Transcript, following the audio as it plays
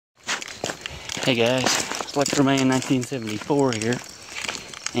Hey guys, it's Electroman 1974 here,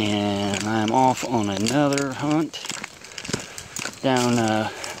 and I'm off on another hunt down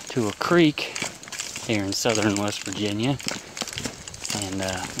to a creek here in southern West Virginia. And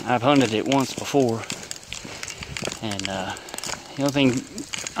I've hunted it once before, and the only thing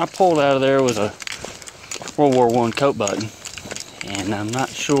I pulled out of there was a World War I coat button, and I'm not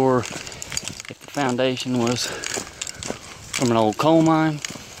sure if the foundation was from an old coal mine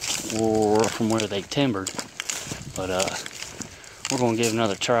or from where they timbered, but we're gonna give it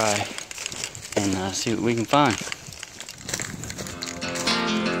another try and see what we can find.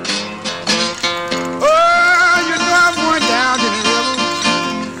 Oh, you know I'm going down to the river.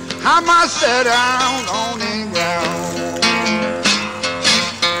 I must sit down on the ground.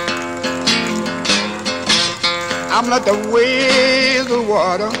 I'm let the waves of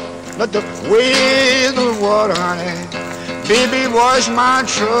water, let the waves of water, honey, baby, wash my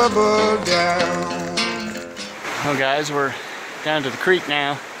trouble down. Well guys, we're down to the creek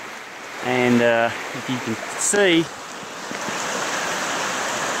now, and if you can see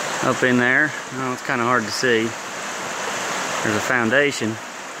up in there, well, it's kind of hard to see, there's a foundation,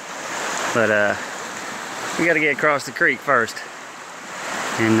 but we got to get across the creek first,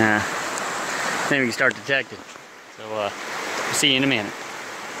 and then we can start detecting. So see you in a minute.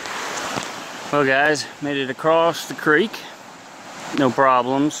 Well guys, made it across the creek. No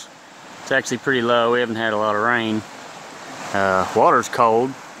problems. It's actually pretty low. We haven't had a lot of rain. Water's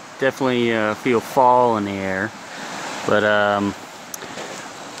cold. Definitely feel fall in the air. But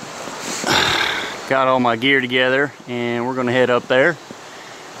got all my gear together, and we're gonna head up there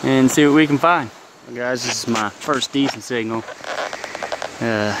and see what we can find. Well guys, this is my first decent signal.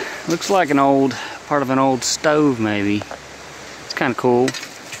 Looks like an old part of an old stove maybe. It's kind of cool.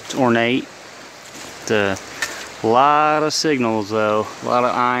 It's ornate. It's a lot of signals though, a lot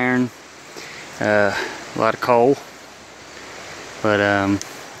of iron, a lot of coal. But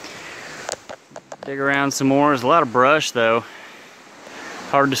dig around some more. There's a lot of brush though,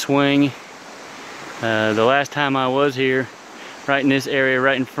 hard to swing. The last time I was here, right in this area,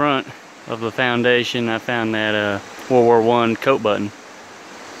 right in front of the foundation, I found that World War I coat button.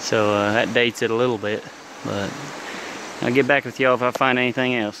 So that dates it a little bit, but I'll get back with y'all if I find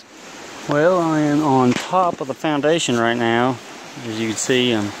anything else. Well, I am on top of the foundation right now. As you can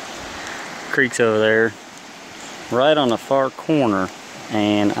see, creek's over there, right on the far corner,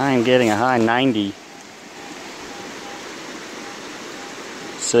 and I am getting a high 90.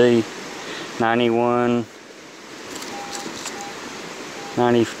 See, 91,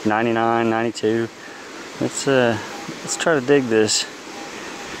 90, 99, 92. Let's try to dig this,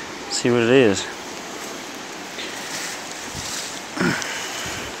 see what it is.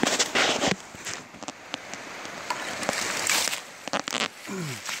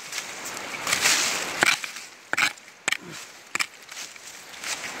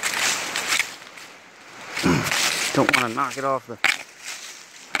 Don't want to knock it off the...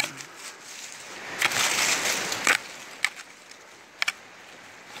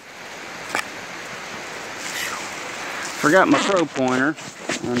 Forgot my throw pointer,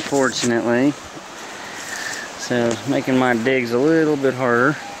 unfortunately. So making my digs a little bit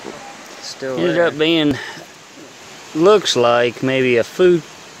harder. Still ended up being, looks like maybe a food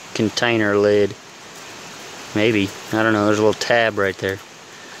container lid. Maybe, I don't know, there's a little tab right there.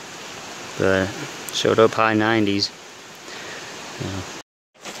 But showed up high 90s.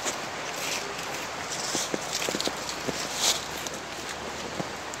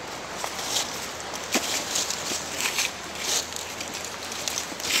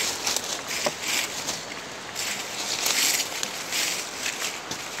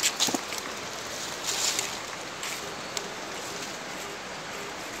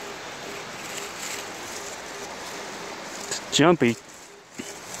 Jumpy.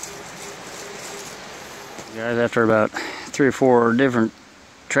 Guys, after about 3 or 4 different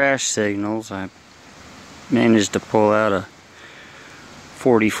trash signals, I managed to pull out a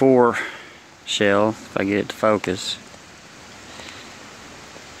 44 shell, if I get it to focus.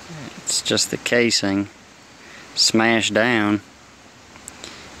 It's just the casing smashed down.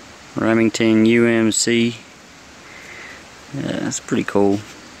 Remington UMC. Yeah, that's pretty cool.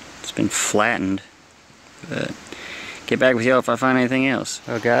 It's been flattened, but get back with y'all if I find anything else.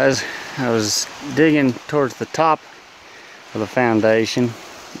 Well guys, I was digging towards the top of the foundation,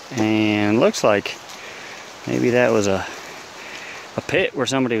 and looks like maybe that was a pit where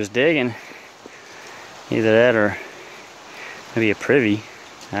somebody was digging. Either that or maybe a privy,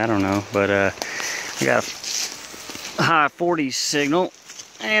 I don't know. But I got a high 40 signal,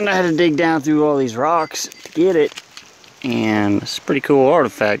 and I had to dig down through all these rocks to get it. And it's a pretty cool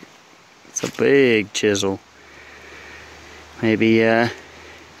artifact. It's a big chisel. Maybe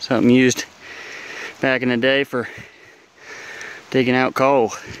something used back in the day for digging out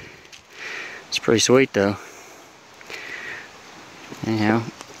coal. It's pretty sweet though. Anyhow,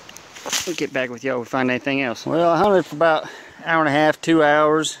 we'll get back with y'all if we find anything else. Well, I hunted for about an hour and a half, 2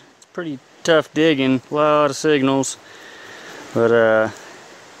 hours. It's pretty tough digging, a lot of signals, but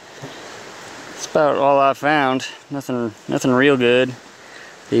it's about all I found. Nothing real good.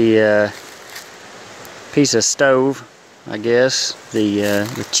 The piece of stove, I guess,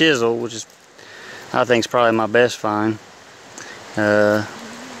 the chisel, which is I think is probably my best find.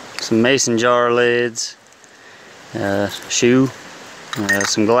 Some mason jar lids, shoe,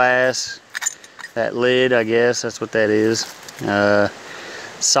 some glass, that lid, I guess that's what that is.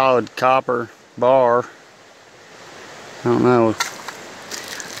 Solid copper bar. I don't know.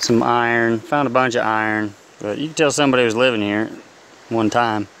 Some iron. Found a bunch of iron, but you can tell somebody was living here one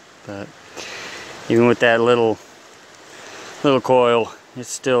time. But even with that little coil, it's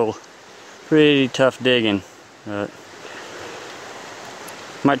still pretty tough digging. But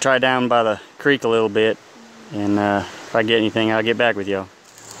might try down by the creek a little bit, and if I get anything, I'll get back with y'all.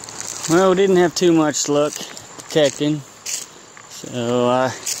 Well, we didn't have too much luck detecting, so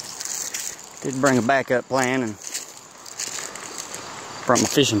I did bring a backup plan and brought my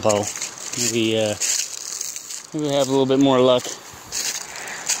fishing pole. Maybe we'll have a little bit more luck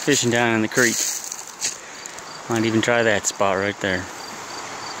fishing down in the creek. Might even try that spot right there.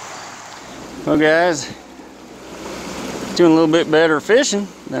 Well, guys, doing a little bit better fishing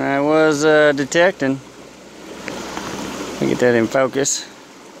than I was detecting. Let me get that in focus.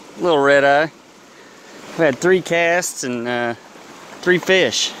 A little red eye. I've had 3 casts and 3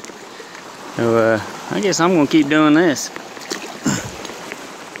 fish. So I guess I'm gonna keep doing this.